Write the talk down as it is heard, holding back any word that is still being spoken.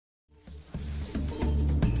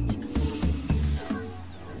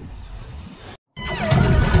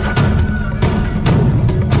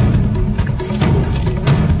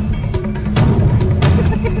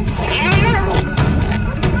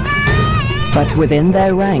But within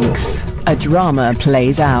their ranks, a drama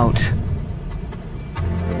plays out.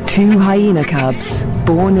 Two hyena cubs,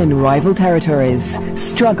 born in rival territories,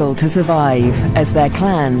 struggle to survive as their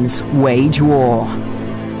clans wage war.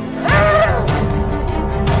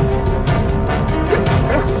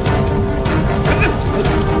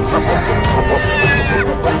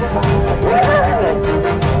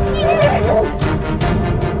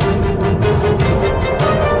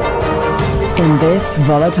 In this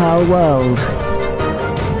volatile world,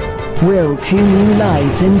 will two new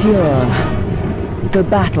lives endure? The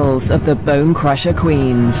battles of the Bone Crusher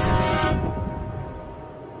Queens.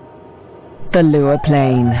 The Lure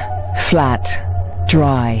Plain, flat,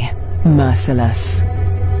 dry, merciless.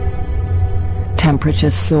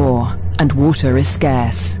 Temperatures soar and water is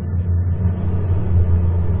scarce.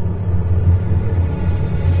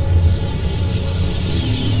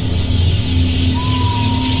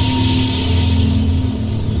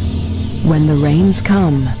 When the rains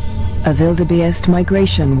come, a wildebeest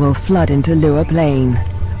migration will flood into Lure Plain,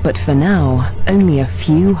 but for now, only a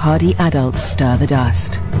few hardy adults stir the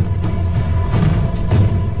dust.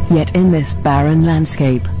 Yet in this barren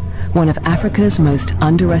landscape, one of Africa's most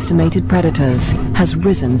underestimated predators has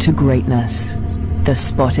risen to greatness: the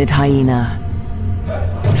spotted hyena.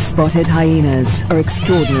 Spotted hyenas are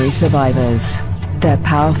extraordinary survivors. Their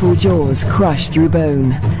powerful jaws crush through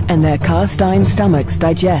bone, and their cast-iron stomachs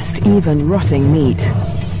digest even rotting meat.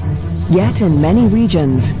 Yet in many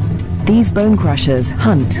regions, these bone crushers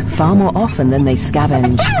hunt far more often than they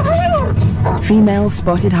scavenge. Female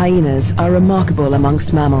spotted hyenas are remarkable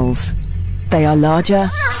amongst mammals. They are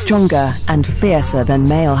larger, stronger, and fiercer than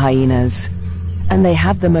male hyenas, and they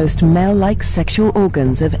have the most male-like sexual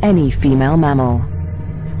organs of any female mammal.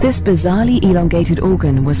 This bizarrely elongated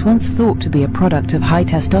organ was once thought to be a product of high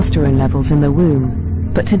testosterone levels in the womb,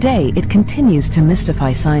 but today it continues to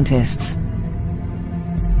mystify scientists.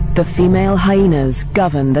 The female hyenas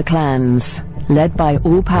govern the clans, led by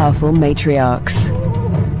all-powerful matriarchs.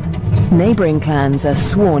 Neighboring clans are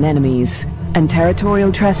sworn enemies, and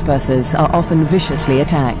territorial trespassers are often viciously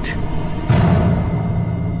attacked.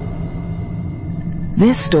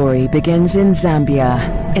 This story begins in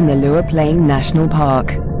Zambia, in the Lure Plain National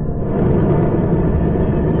Park,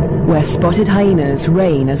 where spotted hyenas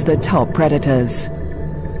reign as the top predators.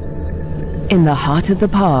 In the heart of the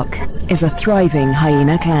park is a thriving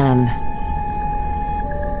hyena clan.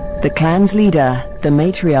 The clan's leader, the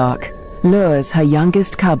matriarch, lures her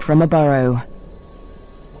youngest cub from a burrow.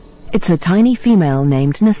 It's a tiny female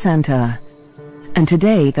named Nasanta, and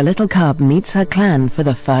today the little cub meets her clan for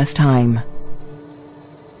the first time.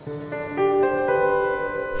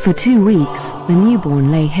 For 2 weeks, the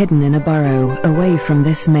newborn lay hidden in a burrow away from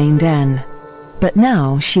this main den, but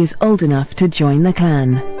now she is old enough to join the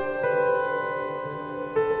clan.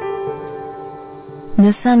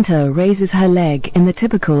 Nasanta raises her leg in the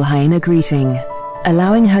typical hyena greeting,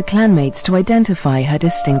 allowing her clanmates to identify her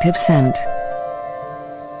distinctive scent.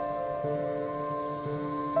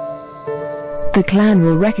 The clan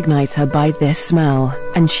will recognize her by this smell,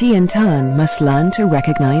 and she in turn must learn to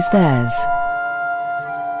recognize theirs.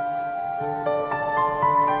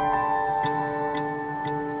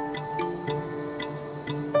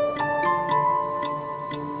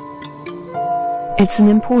 It's an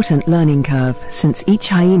important learning curve, since each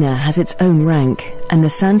hyena has its own rank, and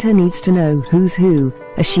Nasanta needs to know who's who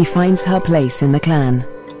as she finds her place in the clan.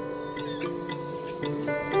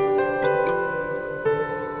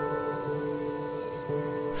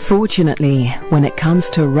 Fortunately, when it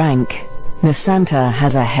comes to rank, Nasanta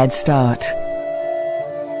has a head start.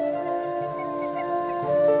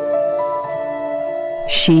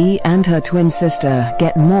 She and her twin sister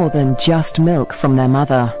get more than just milk from their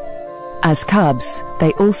mother. As cubs,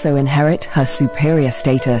 they also inherit her superior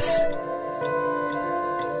status.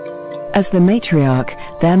 As the matriarch,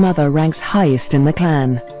 their mother ranks highest in the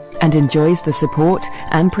clan, and enjoys the support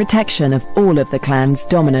and protection of all of the clan's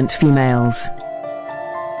dominant females.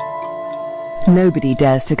 Nobody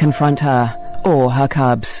dares to confront her or her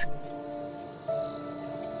cubs.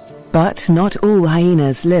 But not all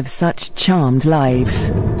hyenas live such charmed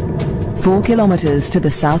lives. 4 kilometers to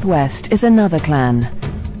the southwest is another clan,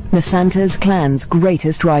 Nasanta's clan's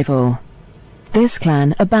greatest rival. This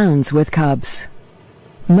clan abounds with cubs.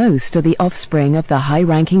 Most are the offspring of the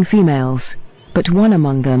high-ranking females, but one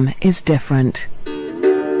among them is different.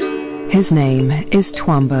 His name is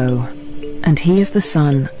Twambo, and he is the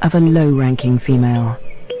son of a low-ranking female.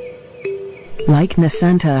 Like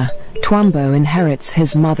Nasanta, Twambo inherits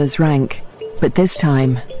his mother's rank, but this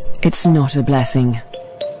time, it's not a blessing.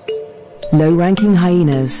 Low-ranking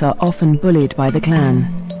hyenas are often bullied by the clan,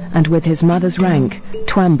 and with his mother's rank,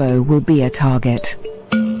 Twambo will be a target.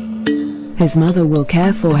 His mother will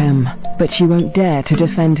care for him, but she won't dare to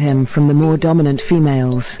defend him from the more dominant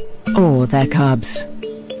females, or their cubs.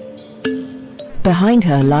 Behind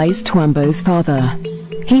her lies Twambo's father.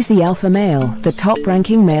 He's the alpha male, the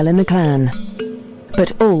top-ranking male in the clan.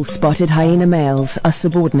 But all spotted hyena males are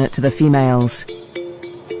subordinate to the females.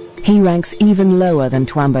 He ranks even lower than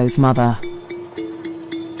Twambo's mother.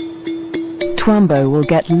 Twambo will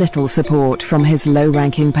get little support from his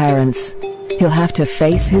low-ranking parents. He'll have to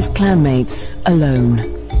face his clanmates alone.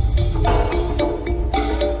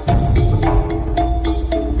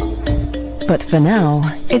 But for now,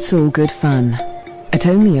 it's all good fun. At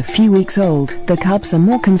only a few weeks old, the cubs are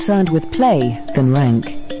more concerned with play than rank.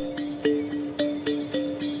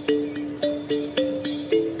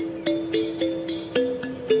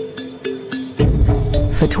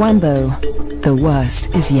 For Twambo, the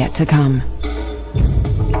worst is yet to come.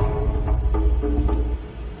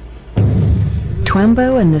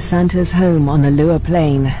 Twambo and Nasanta's home on the Lua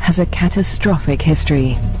Plain has a catastrophic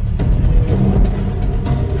history.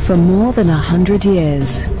 For more than 100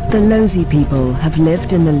 years, the Lozi people have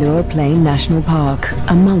lived in the Lua Plain National Park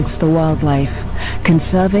amongst the wildlife,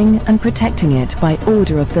 conserving and protecting it by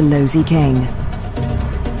order of the Lozi King.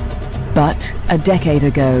 But a decade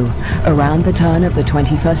ago, around the turn of the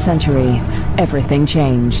 21st century, everything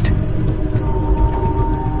changed.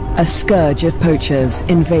 A scourge of poachers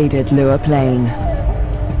invaded Lua Plain.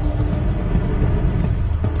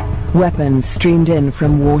 Weapons streamed in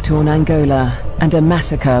from war-torn Angola, and a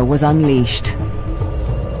massacre was unleashed.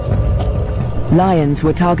 Lions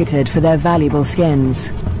were targeted for their valuable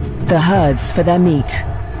skins, the herds for their meat.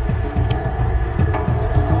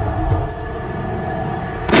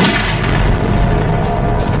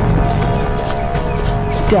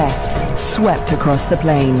 Death swept across the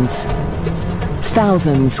plains.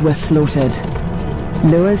 Thousands were slaughtered.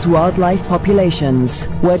 Lua's wildlife populations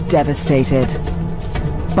were devastated.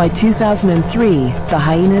 By 2003, the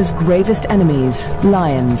hyena's gravest enemies,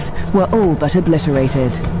 lions, were all but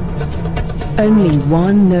obliterated. Only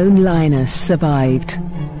one known lioness survived,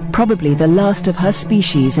 probably the last of her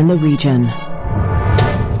species in the region.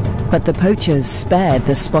 But the poachers spared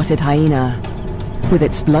the spotted hyena. With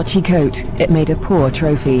its blotchy coat, it made a poor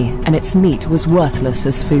trophy, and its meat was worthless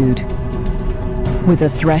as food. With the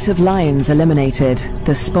threat of lions eliminated,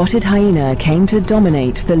 the spotted hyena came to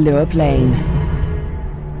dominate the Lua Plain.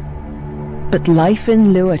 But life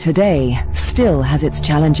in Lua today still has its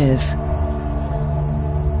challenges.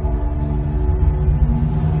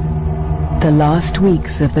 The last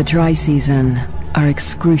weeks of the dry season are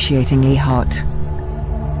excruciatingly hot.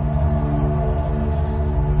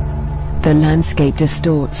 The landscape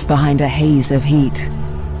distorts behind a haze of heat.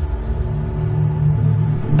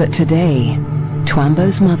 But today,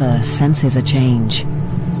 Twambo's mother senses a change.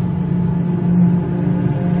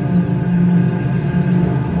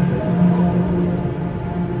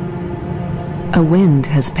 A wind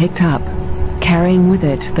has picked up, carrying with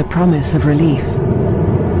it the promise of relief.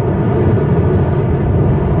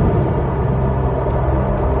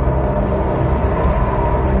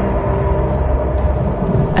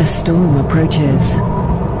 A storm approaches.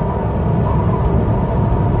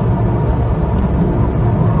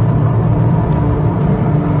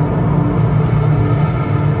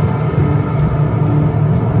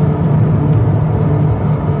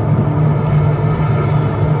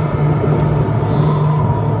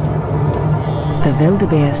 The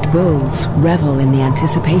wildebeest bulls revel in the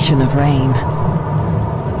anticipation of rain.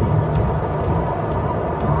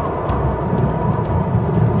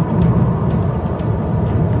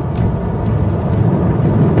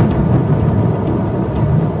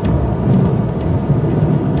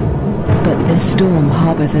 But this storm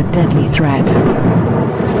harbors a deadly threat.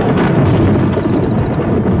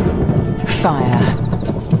 Fire.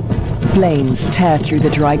 Flames tear through the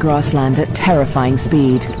dry grassland at terrifying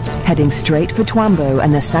speed, heading straight for Twambo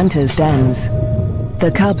and Nasanta's dens.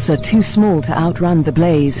 The cubs are too small to outrun the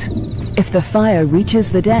blaze. If the fire reaches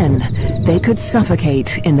the den, they could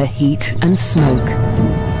suffocate in the heat and smoke.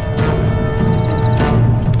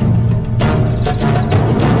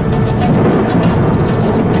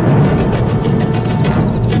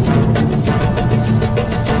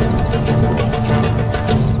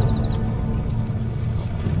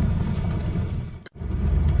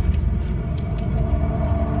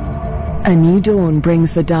 A new dawn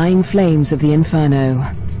brings the dying flames of the inferno.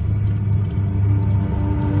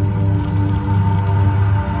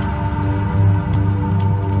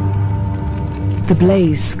 The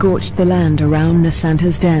blaze scorched the land around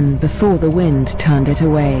Nasanta's den before the wind turned it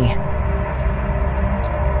away.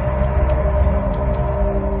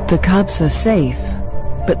 The cubs are safe,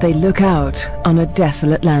 but they look out on a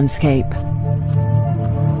desolate landscape.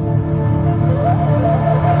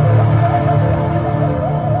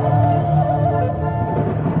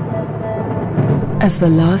 As the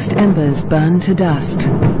last embers burn to dust,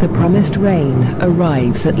 the promised rain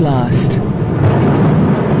arrives at last.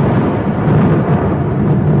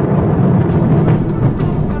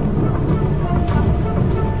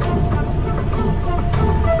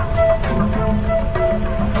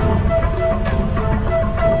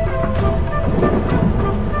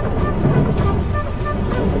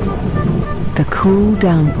 The cool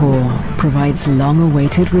downpour provides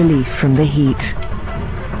long-awaited relief from the heat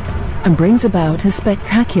and brings about a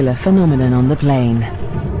spectacular phenomenon on the plain.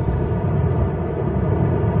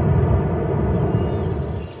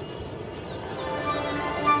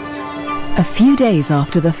 A few days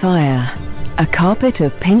after the fire, a carpet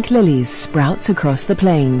of pink lilies sprouts across the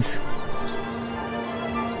plains.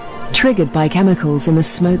 Triggered by chemicals in the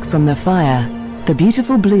smoke from the fire, the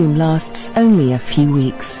beautiful bloom lasts only a few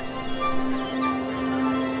weeks.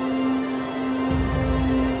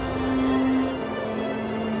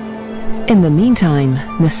 In the meantime,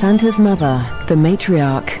 Nasanta's mother, the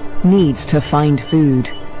matriarch, needs to find food.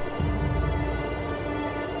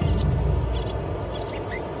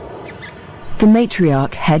 The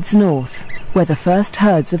matriarch heads north, where the first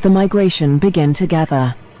herds of the migration begin to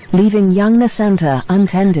gather, leaving young Nasanta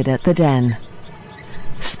untended at the den.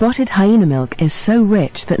 Spotted hyena milk is so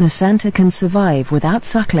rich that Nasanta can survive without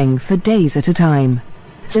suckling for days at a time.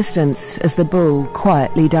 Distance as the bull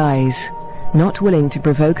quietly dies, not willing to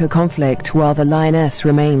provoke a conflict while the lioness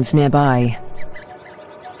remains nearby.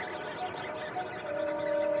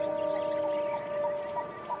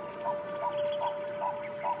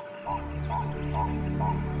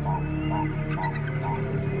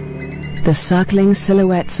 The circling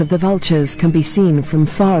silhouettes of the vultures can be seen from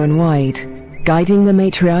far and wide, guiding the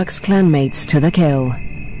matriarch's clanmates to the kill.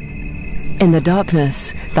 In the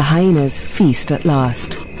darkness, the hyenas feast at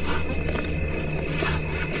last.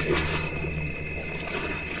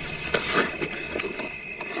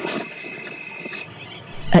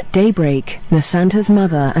 At daybreak, Nasanta's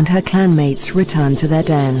mother and her clanmates return to their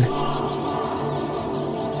den.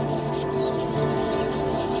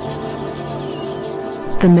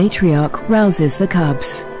 The matriarch rouses the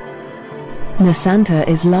cubs. Nasanta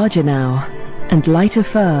is larger now, and lighter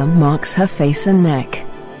fur marks her face and neck.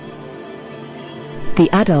 The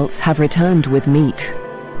adults have returned with meat,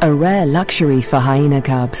 a rare luxury for hyena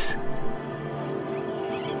cubs.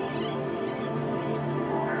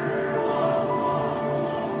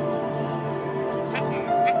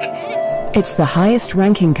 It's the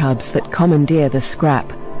highest-ranking cubs that commandeer the scrap.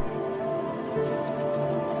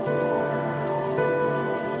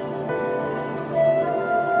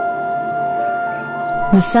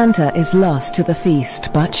 Nasanta is lost to the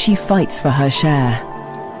feast, but she fights for her share.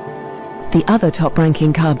 The other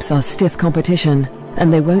top-ranking cubs are stiff competition,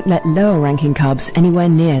 and they won't let lower-ranking cubs anywhere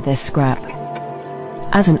near their scrap.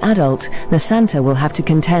 As an adult, Nasanta will have to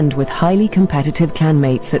contend with highly competitive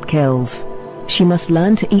clanmates at kills. She must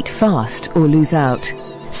learn to eat fast or lose out,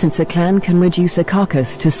 since a clan can reduce a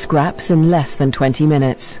carcass to scraps in less than 20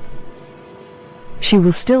 minutes. She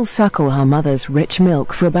will still suckle her mother's rich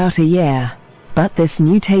milk for about a year, but this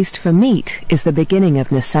new taste for meat is the beginning of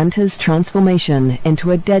Nasanta's transformation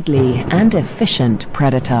into a deadly and efficient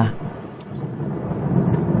predator.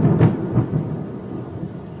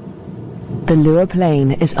 The Lua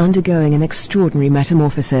Plain is undergoing an extraordinary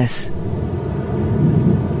metamorphosis.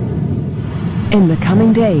 In the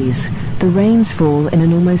coming days, the rains fall in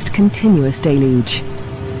an almost continuous deluge,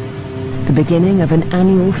 the beginning of an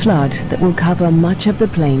annual flood that will cover much of the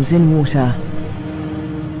plains in water.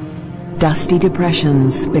 Dusty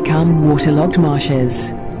depressions become waterlogged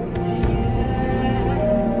marshes,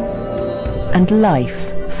 and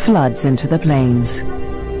life floods into the plains.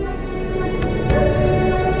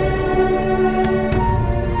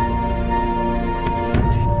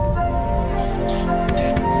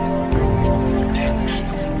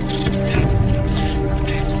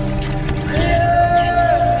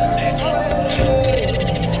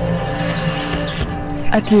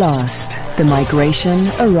 At last, the migration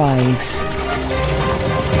arrives.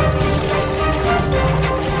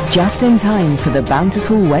 Just in time for the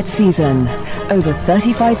bountiful wet season, over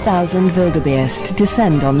 35,000 wildebeest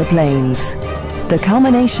descend on the plains, the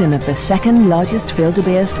culmination of the second largest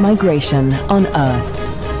wildebeest migration on Earth.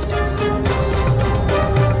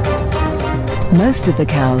 Most of the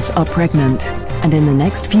cows are pregnant, and in the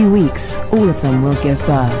next few weeks, all of them will give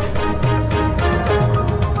birth.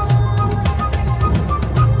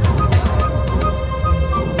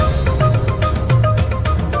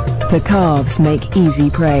 The calves make easy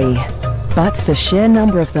prey, but the sheer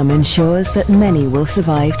number of them ensures that many will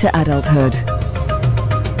survive to adulthood.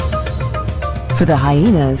 For the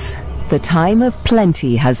hyenas, the time of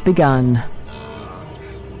plenty has begun.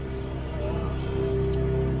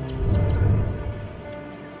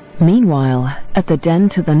 Meanwhile, at the den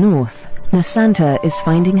to the north, Nasanta is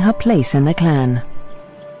finding her place in the clan.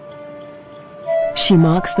 She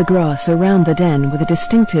marks the grass around the den with a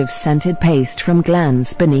distinctive scented paste from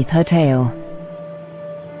glands beneath her tail.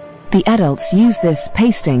 The adults use this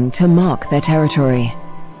pasting to mark their territory.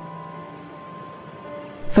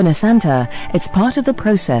 For Nasanta, it's part of the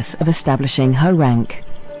process of establishing her rank.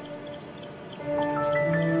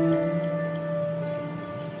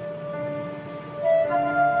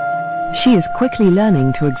 She is quickly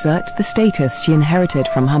learning to exert the status she inherited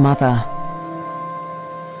from her mother.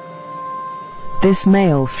 This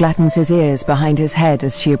male flattens his ears behind his head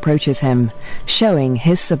as she approaches him, showing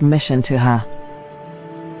his submission to her.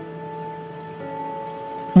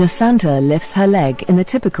 Nasanta lifts her leg in the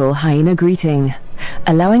typical hyena greeting,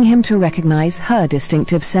 allowing him to recognize her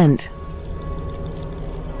distinctive scent.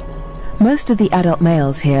 Most of the adult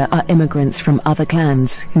males here are immigrants from other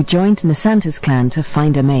clans who joined Nasanta's clan to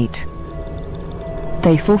find a mate.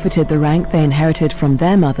 They forfeited the rank they inherited from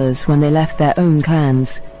their mothers when they left their own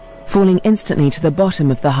clans, falling instantly to the bottom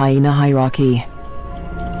of the hyena hierarchy.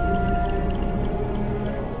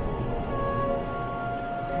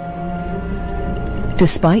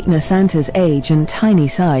 Despite Nasanta's age and tiny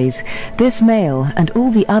size, this male and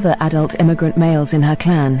all the other adult immigrant males in her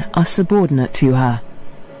clan are subordinate to her.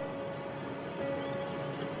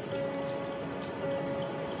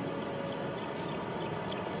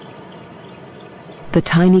 The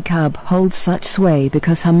tiny cub holds such sway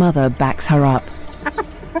because her mother backs her up.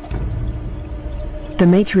 The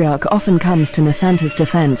matriarch often comes to Nasanta's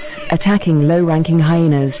defense, attacking low-ranking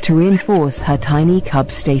hyenas to reinforce her tiny cub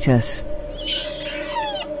status.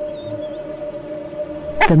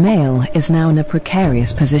 The male is now in a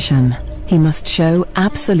precarious position. He must show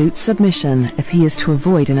absolute submission if he is to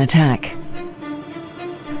avoid an attack.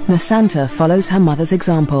 Nasanta follows her mother's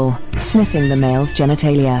example, sniffing the male's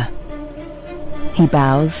genitalia. He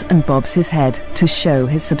bows and bobs his head to show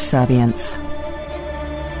his subservience.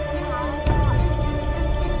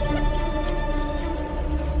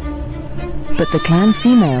 But the clan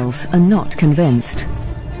females are not convinced.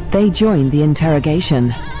 They join the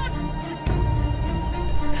interrogation.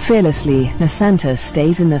 Fearlessly, Nasanta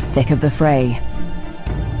stays in the thick of the fray.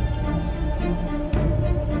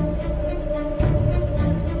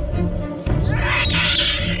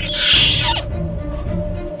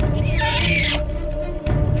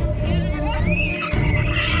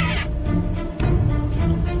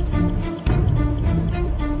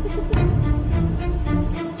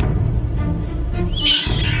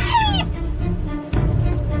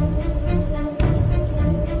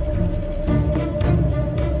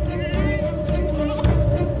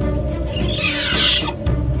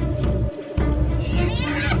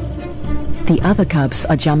 The other cubs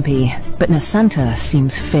are jumpy, but Nasanta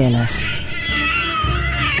seems fearless.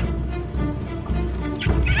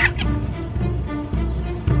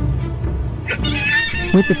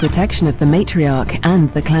 With the protection of the matriarch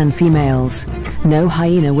and the clan females, no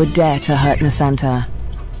hyena would dare to hurt Nasanta.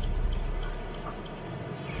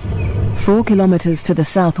 4 kilometers to the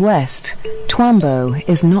southwest, Twambo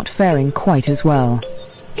is not faring quite as well.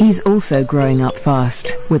 He's also growing up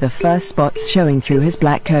fast, with the first spots showing through his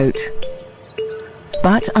black coat.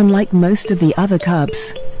 But unlike most of the other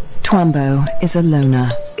cubs, Twambo is a loner.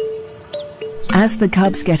 As the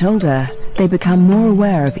cubs get older, they become more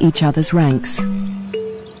aware of each other's ranks.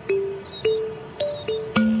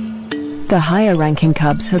 The higher-ranking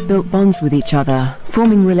cubs have built bonds with each other,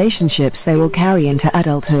 forming relationships they will carry into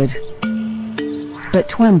adulthood. But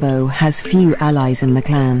Twambo has few allies in the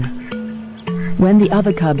clan. When the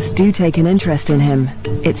other cubs do take an interest in him,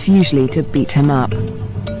 it's usually to beat him up.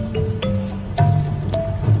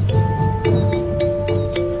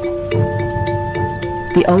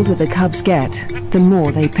 The older the cubs get, the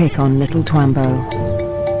more they pick on little Twambo.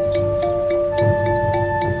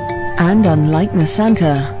 And unlike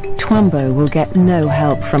Nasanta, Twambo will get no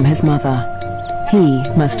help from his mother. He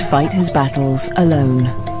must fight his battles alone.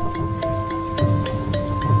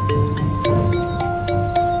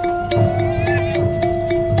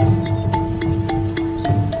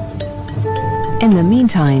 In the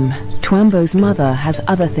meantime, Twambo's mother has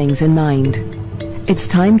other things in mind. It's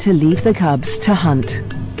time to leave the cubs to hunt.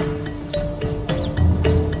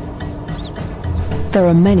 There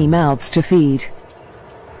are many mouths to feed.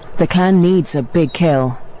 The clan needs a big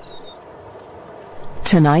kill.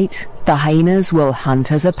 Tonight, The hyenas will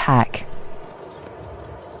hunt as a pack.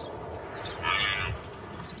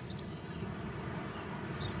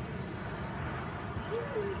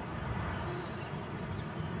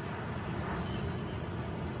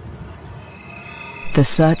 The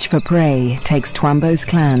search for prey takes Twambo's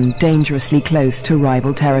clan dangerously close to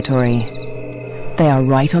rival territory. They are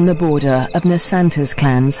right on the border of Nasanta's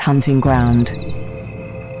clan's hunting ground.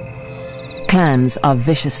 Clans are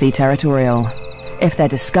viciously territorial. If they're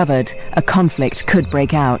discovered, a conflict could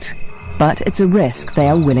break out, but it's a risk they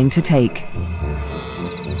are willing to take.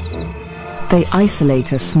 They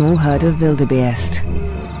isolate a small herd of wildebeest,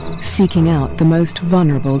 seeking out the most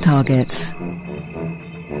vulnerable targets.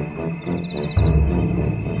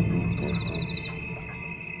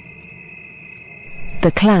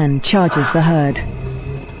 The clan charges the herd.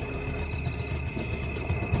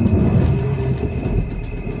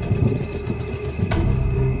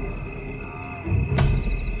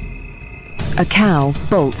 A cow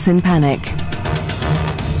bolts in panic.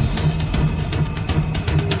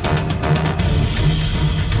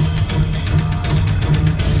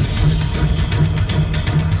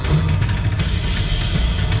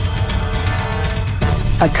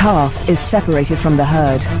 A calf is separated from the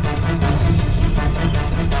herd.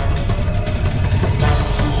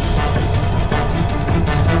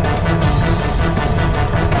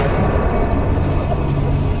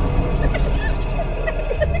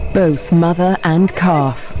 Both mother and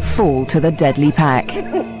calf fall to the deadly pack.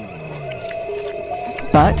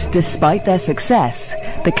 But despite their success,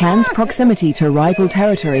 the clan's proximity to rival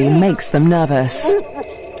territory makes them nervous.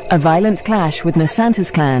 A violent clash with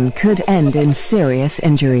Nasanta's clan could end in serious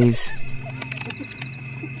injuries.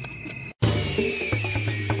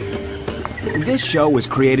 This show was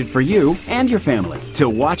created for you and your family to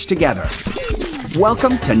watch together.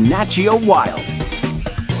 Welcome to Nat Geo Wild.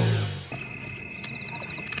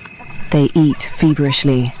 They eat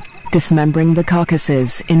feverishly, dismembering the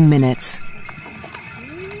carcasses in minutes.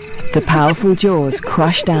 The powerful jaws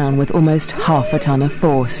crush down with almost half a ton of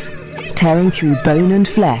force, tearing through bone and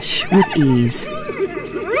flesh with ease.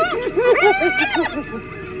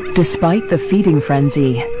 Despite the feeding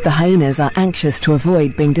frenzy, the hyenas are anxious to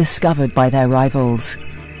avoid being discovered by their rivals.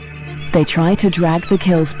 They try to drag the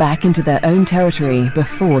kills back into their own territory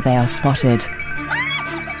before they are spotted.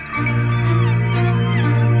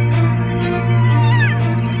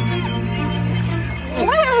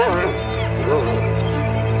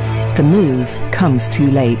 The move comes too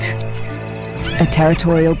late. A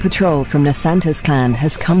territorial patrol from Nasanta's clan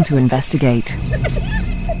has come to investigate.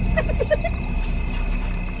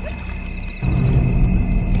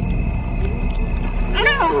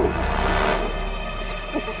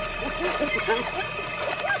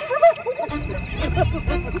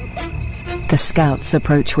 The scouts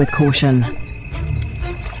approach with caution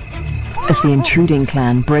as the intruding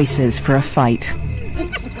clan braces for a fight.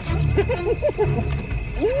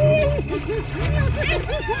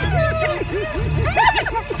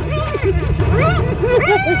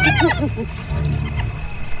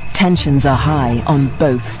 Tensions are high on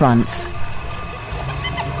both fronts.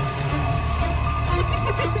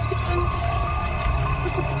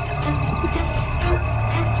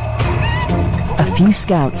 A few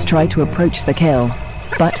scouts try to approach the kill,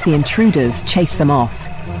 but the intruders chase them off.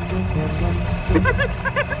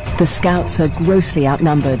 The scouts are grossly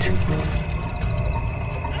outnumbered.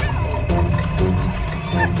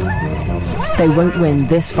 They won't win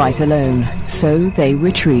this fight alone, so they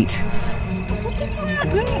retreat.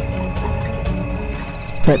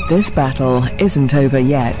 But this battle isn't over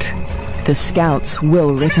yet. The scouts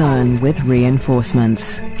will return with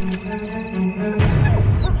reinforcements.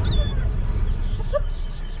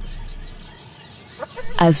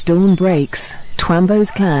 As dawn breaks,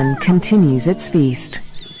 Twambo's clan continues its feast.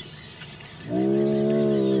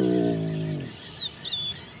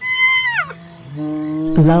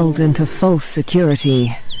 Lulled into false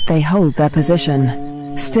security, they hold their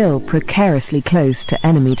position, still precariously close to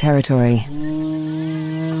enemy territory.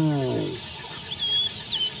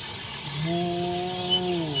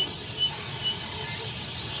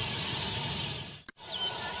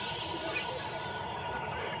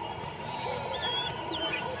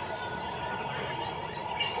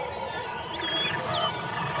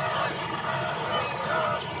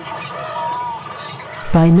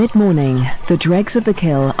 By mid-morning, the dregs of the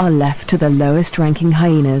kill are left to the lowest-ranking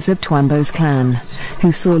hyenas of Twambo's clan,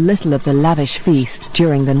 who saw little of the lavish feast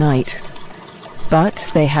during the night.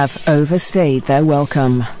 But they have overstayed their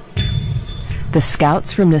welcome. The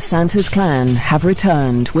scouts from Nasanta's clan have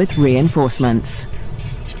returned with reinforcements.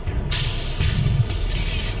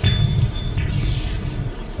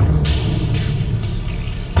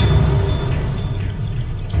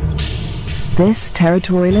 This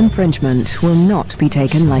territorial infringement will not be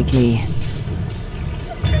taken lightly.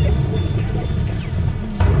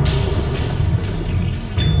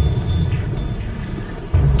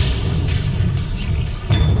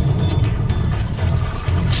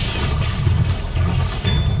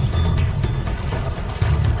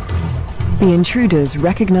 The intruders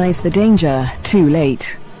recognize the danger too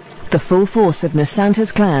late. The full force of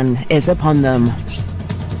Nasanta's clan is upon them.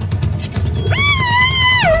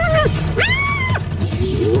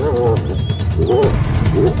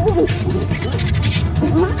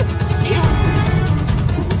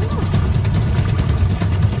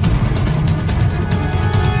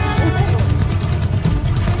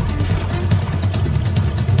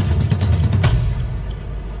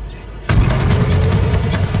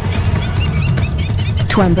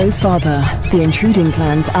 Twambo's father, the intruding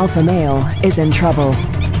clan's alpha male, is in trouble.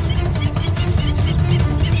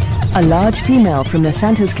 A large female from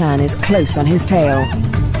Nasanta's clan is close on his tail.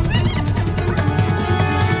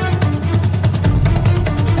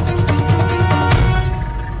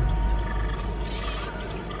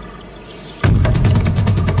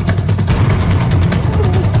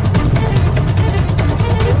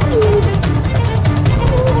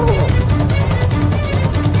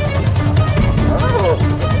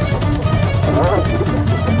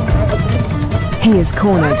 He is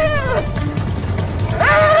cornered.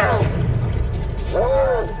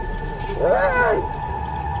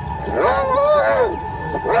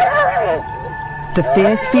 The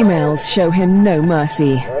fierce females show him no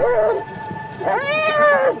mercy.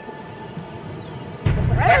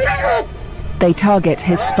 They target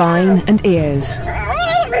his spine and ears.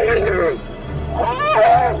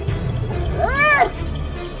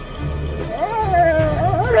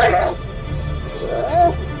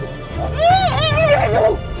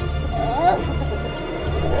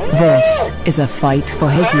 This is a fight for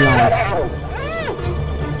his life.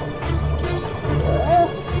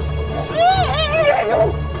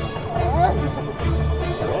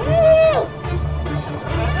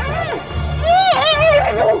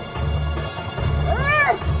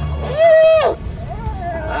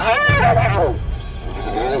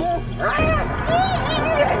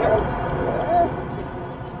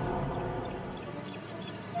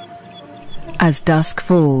 As dusk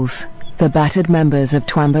falls, the battered members of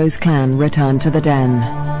Twambo's clan return to the den.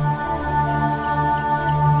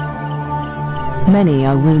 Many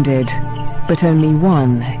are wounded, but only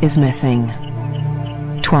one is missing.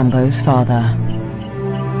 Twambo's father.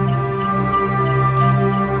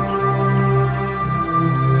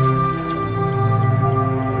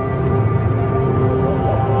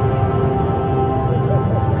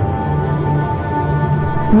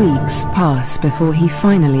 Weeks pass before he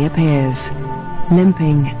finally appears,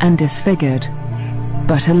 limping and disfigured,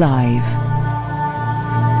 but alive.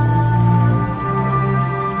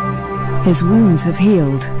 His wounds have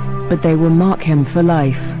healed, but they will mark him for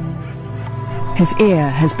life. His ear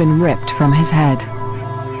has been ripped from his head.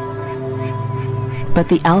 But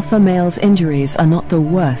the alpha male's injuries are not the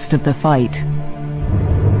worst of the fight.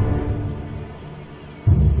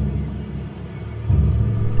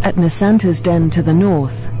 At Nasanta's den to the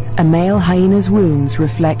north, a male hyena's wounds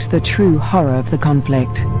reflect the true horror of the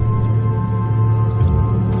conflict.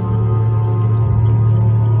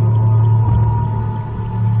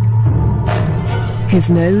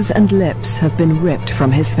 His nose and lips have been ripped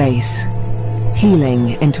from his face,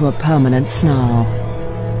 healing into a permanent snarl.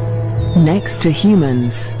 Next to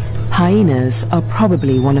humans, hyenas are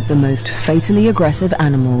probably one of the most fatally aggressive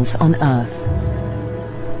animals on Earth.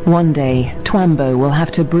 One day, Twambo will have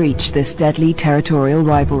to breach this deadly territorial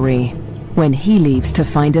rivalry when he leaves to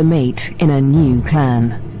find a mate in a new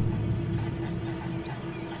clan.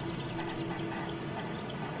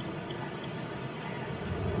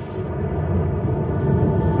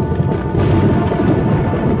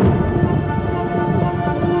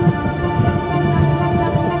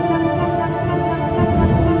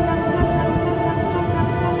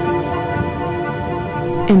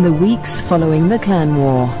 In the weeks following the clan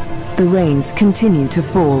war, the rains continue to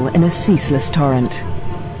fall in a ceaseless torrent.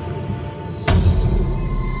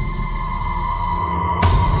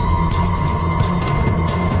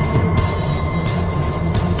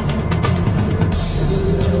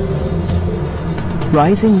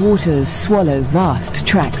 Rising waters swallow vast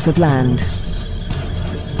tracts of land.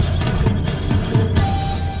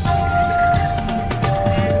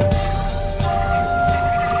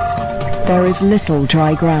 There is little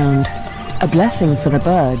dry ground, a blessing for the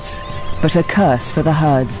birds, but a curse for the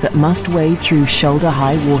herds that must wade through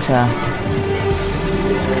shoulder-high water.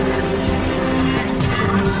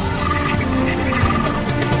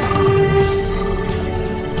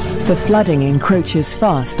 The flooding encroaches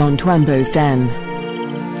fast on Twambo's den.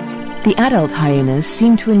 The adult hyenas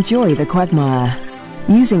seem to enjoy the quagmire,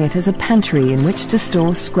 using it as a pantry in which to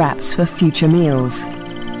store scraps for future meals.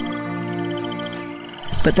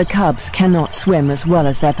 But the cubs cannot swim as well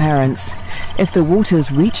as their parents. If the waters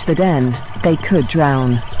reach the den, they could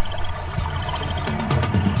drown.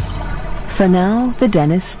 For now, the den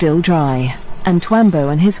is still dry, and Twambo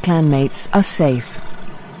and his clanmates are safe.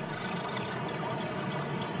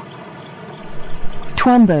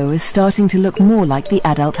 Twambo is starting to look more like the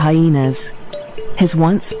adult hyenas. His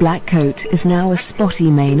once black coat is now a spotty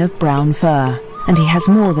mane of brown fur, and he has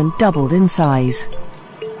more than doubled in size.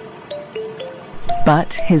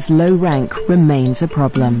 But his low rank remains a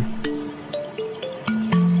problem.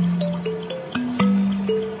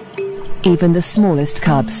 Even the smallest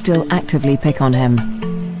cubs still actively pick on him.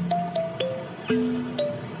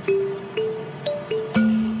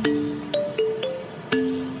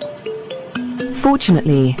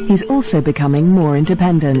 Fortunately, he's also becoming more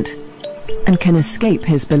independent and can escape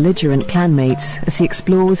his belligerent clanmates as he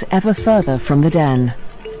explores ever further from the den.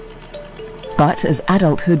 But as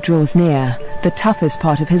adulthood draws near, the toughest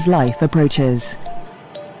part of his life approaches.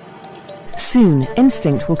 Soon,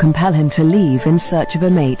 instinct will compel him to leave in search of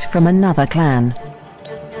a mate from another clan.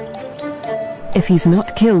 If he's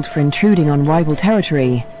not killed for intruding on rival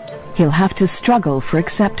territory, he'll have to struggle for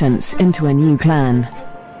acceptance into a new clan.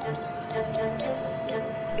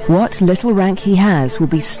 What little rank he has will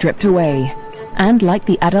be stripped away, and like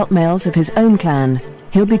the adult males of his own clan,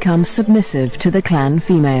 he'll become submissive to the clan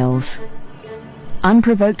females.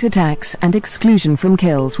 Unprovoked attacks and exclusion from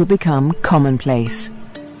kills will become commonplace.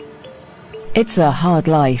 It's a hard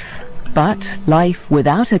life, but life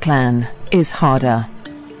without a clan is harder.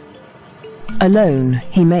 Alone,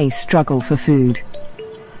 he may struggle for food.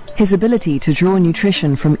 His ability to draw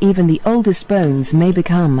nutrition from even the oldest bones may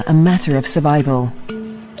become a matter of survival.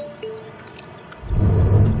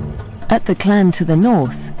 At the clan to the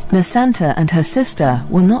north, Nasanta and her sister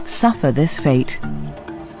will not suffer this fate.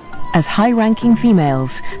 As high-ranking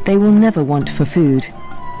females, they will never want for food.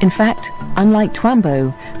 In fact, unlike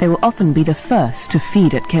Twambo, they will often be the first to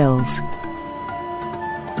feed at kills.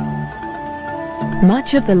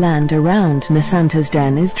 Much of the land around Nasanta's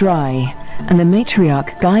den is dry, and the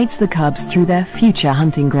matriarch guides the cubs through their future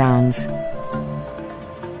hunting grounds.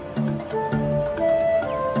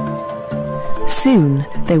 Soon,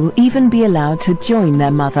 they will even be allowed to join their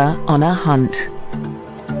mother on a hunt.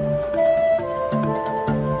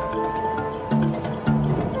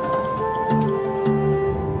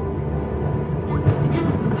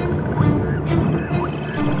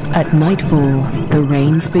 At nightfall, the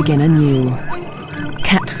rains begin anew.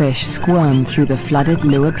 Catfish squirm through the flooded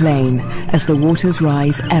Lua Plain as the waters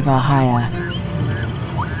rise ever higher.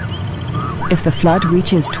 If the flood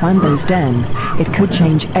reaches Twambo's den, it could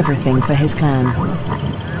change everything for his clan.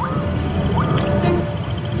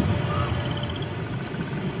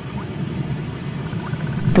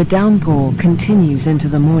 The downpour continues into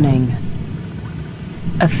the morning.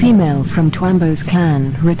 A female from Twambo's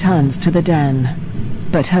clan returns to the den,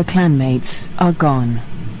 but her clanmates are gone.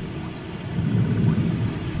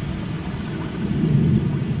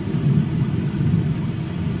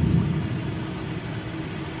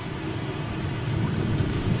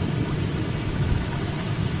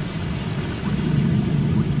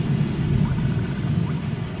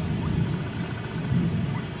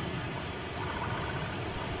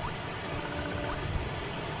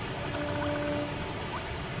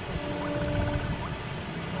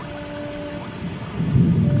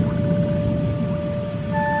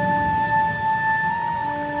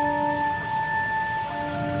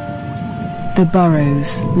 The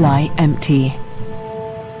burrows lie empty.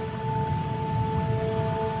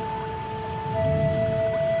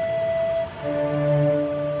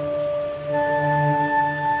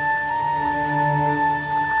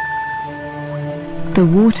 The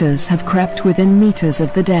waters have crept within meters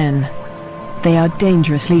of the den. They are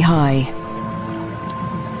dangerously high.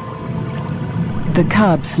 The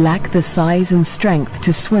cubs lack the size and strength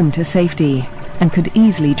to swim to safety and could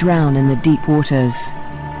easily drown in the deep waters.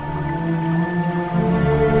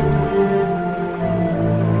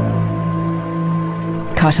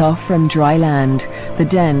 Cut off from dry land, the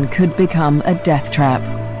den could become a death trap.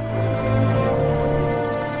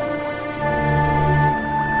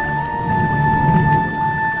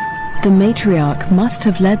 The matriarch must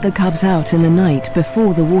have led the cubs out in the night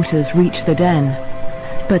before the waters reached the den,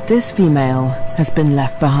 but this female has been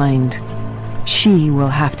left behind. She will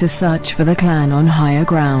have to search for the clan on higher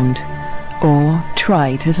ground, or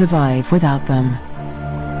try to survive without them.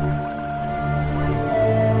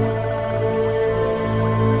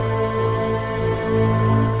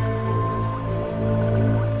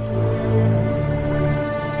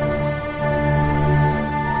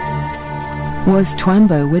 Was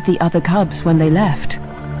Twambo with the other cubs when they left?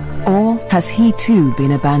 Or has he too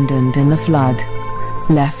been abandoned in the flood,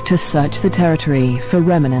 left to search the territory for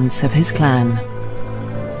remnants of his clan?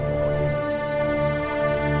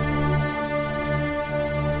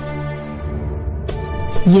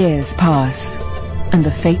 Years pass, and the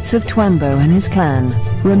fates of Twambo and his clan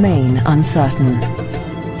remain uncertain.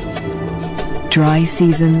 Dry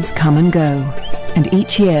seasons come and go, and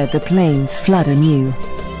each year the plains flood anew.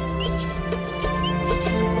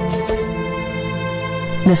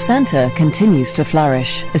 Nasanta continues to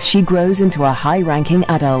flourish as she grows into a high-ranking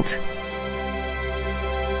adult.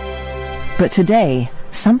 But today,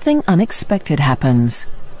 something unexpected happens.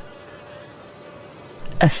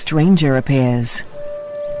 A stranger appears,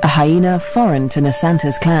 a hyena foreign to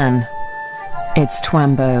Nasanta's clan. It's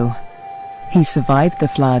Twambo. He survived the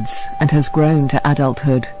floods and has grown to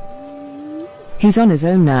adulthood. He's on his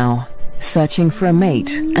own now, searching for a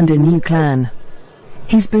mate and a new clan.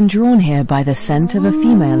 He's been drawn here by the scent of a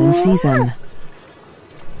female in season.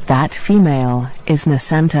 That female is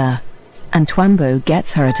Nasanta, and Twambo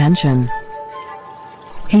gets her attention.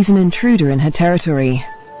 He's an intruder in her territory,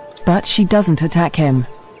 but she doesn't attack him.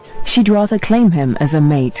 She'd rather claim him as a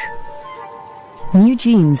mate. New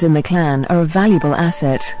genes in the clan are a valuable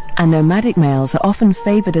asset, and nomadic males are often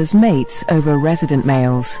favored as mates over resident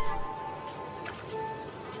males.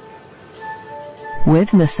 With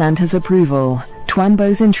Nasanta's approval,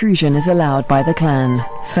 Twambo's intrusion is allowed by the clan,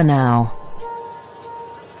 for now.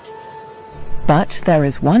 But there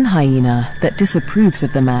is one hyena that disapproves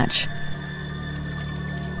of the match.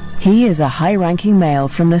 He is a high-ranking male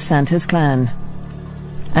from Nasanta's clan,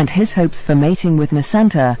 and his hopes for mating with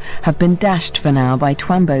Nasanta have been dashed for now by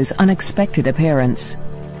Twambo's unexpected appearance.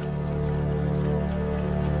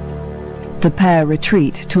 The pair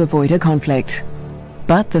retreat to avoid a conflict,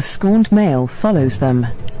 but the scorned male follows them,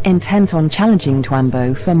 intent on challenging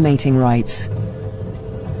Twambo for mating rights.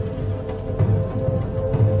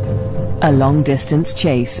 A long-distance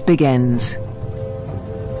chase begins.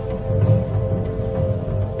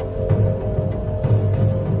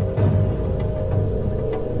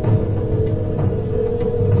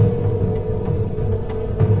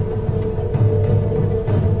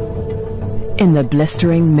 In the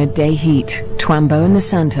blistering midday heat, Twambo and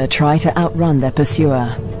Nasanta try to outrun their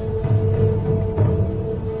pursuer.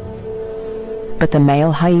 But the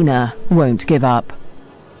male hyena won't give up.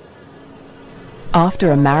 After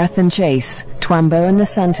a marathon chase, Twambo and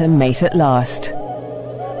Nasanta mate at last.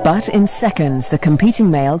 But in seconds, the competing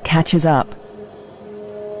male catches up.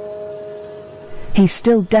 He's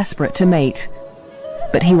still desperate to mate,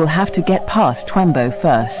 but he will have to get past Twambo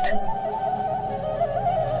first.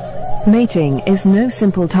 Mating is no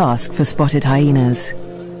simple task for spotted hyenas.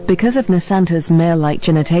 Because of Nasanta's male-like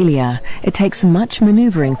genitalia, it takes much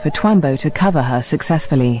maneuvering for Twambo to cover her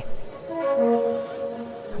successfully.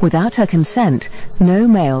 Without her consent, no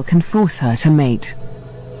male can force her to mate.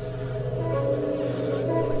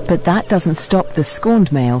 But that doesn't stop the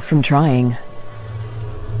scorned male from trying.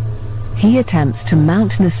 He attempts to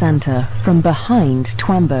mount Nasanta from behind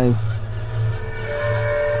Twambo.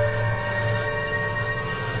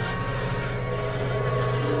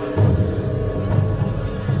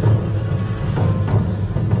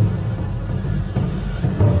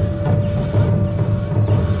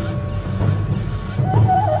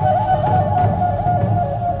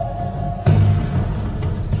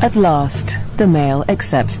 At last, the male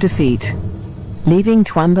accepts defeat, leaving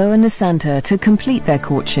Twambo and Nasanta to complete their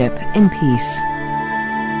courtship in peace.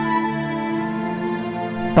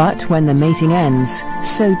 But when the mating ends,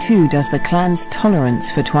 so too does the clan's tolerance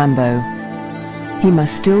for Twambo. He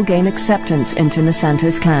must still gain acceptance into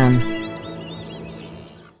Nasanta's clan.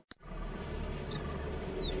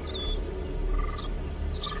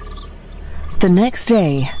 The next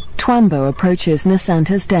day, Twambo approaches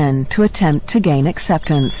Nasanta's den to attempt to gain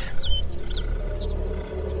acceptance.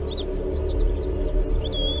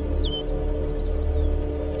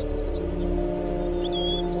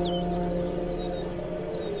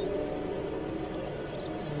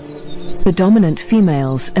 The dominant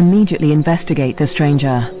females immediately investigate the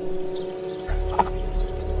stranger.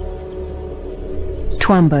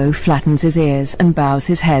 Twambo flattens his ears and bows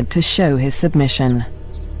his head to show his submission.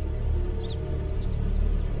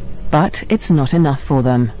 But it's not enough for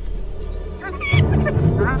them.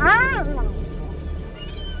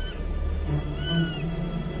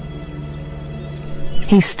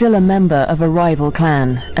 He's still a member of a rival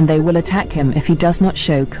clan, and they will attack him if he does not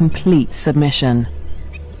show complete submission.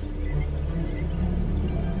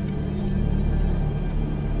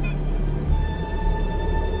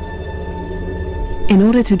 In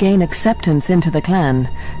order to gain acceptance into the clan,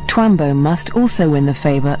 Twambo must also win the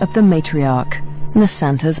favor of the matriarch,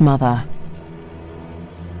 Nasanta's mother.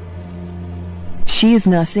 She is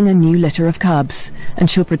nursing a new litter of cubs, and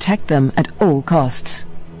she'll protect them at all costs,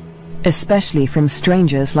 especially from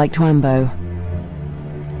strangers like Twambo.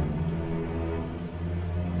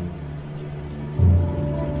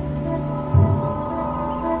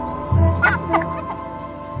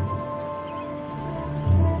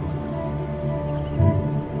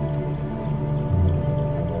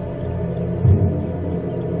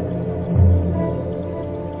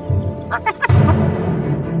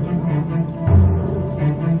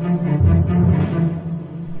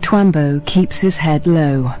 Twambo keeps his head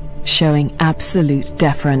low, showing absolute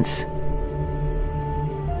deference.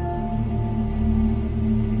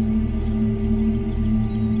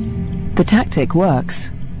 The tactic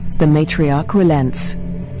works. The matriarch relents.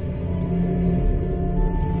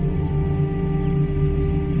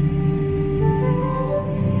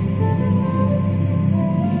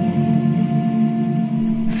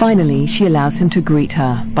 Finally, she allows him to greet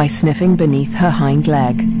her by sniffing beneath her hind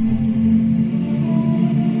leg.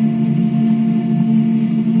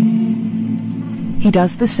 He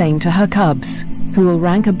does the same to her cubs, who will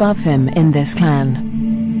rank above him in this clan.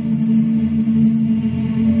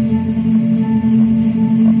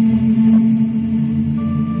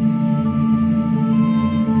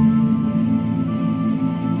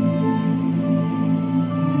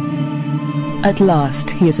 At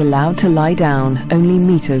last, he is allowed to lie down only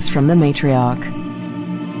meters from the matriarch.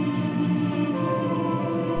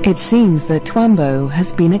 It seems that Twambo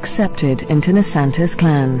has been accepted into Nasanta's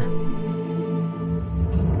clan.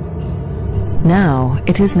 Now,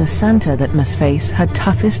 it is Nasanta that must face her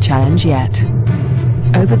toughest challenge yet.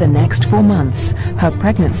 Over the next 4 months, her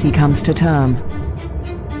pregnancy comes to term.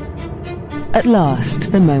 At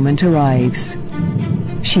last, the moment arrives.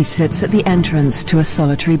 She sits at the entrance to a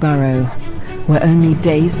solitary burrow, where only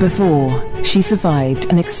days before, she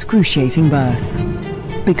survived an excruciating birth.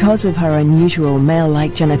 Because of her unusual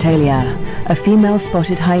male-like genitalia, a female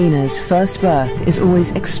spotted hyena's first birth is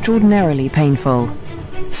always extraordinarily painful.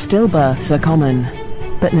 Stillbirths are common,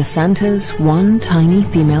 but Nasanta's one tiny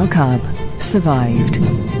female cub survived.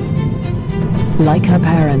 Like her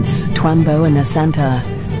parents, Twambo and Nasanta,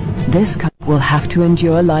 this cub will have to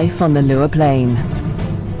endure life on the lower plane.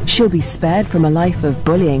 She'll be spared from a life of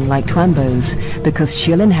bullying like Twambo's because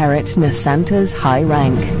she'll inherit Nasanta's high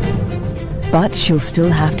rank. But she'll still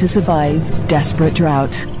have to survive desperate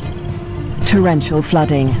drought, torrential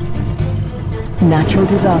flooding, natural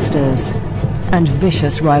disasters, and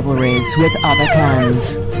vicious rivalries with other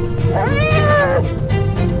clans.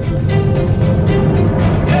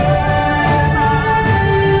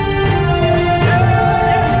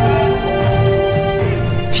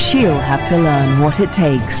 She'll have to learn what it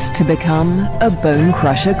takes to become a bone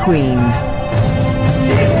crusher queen.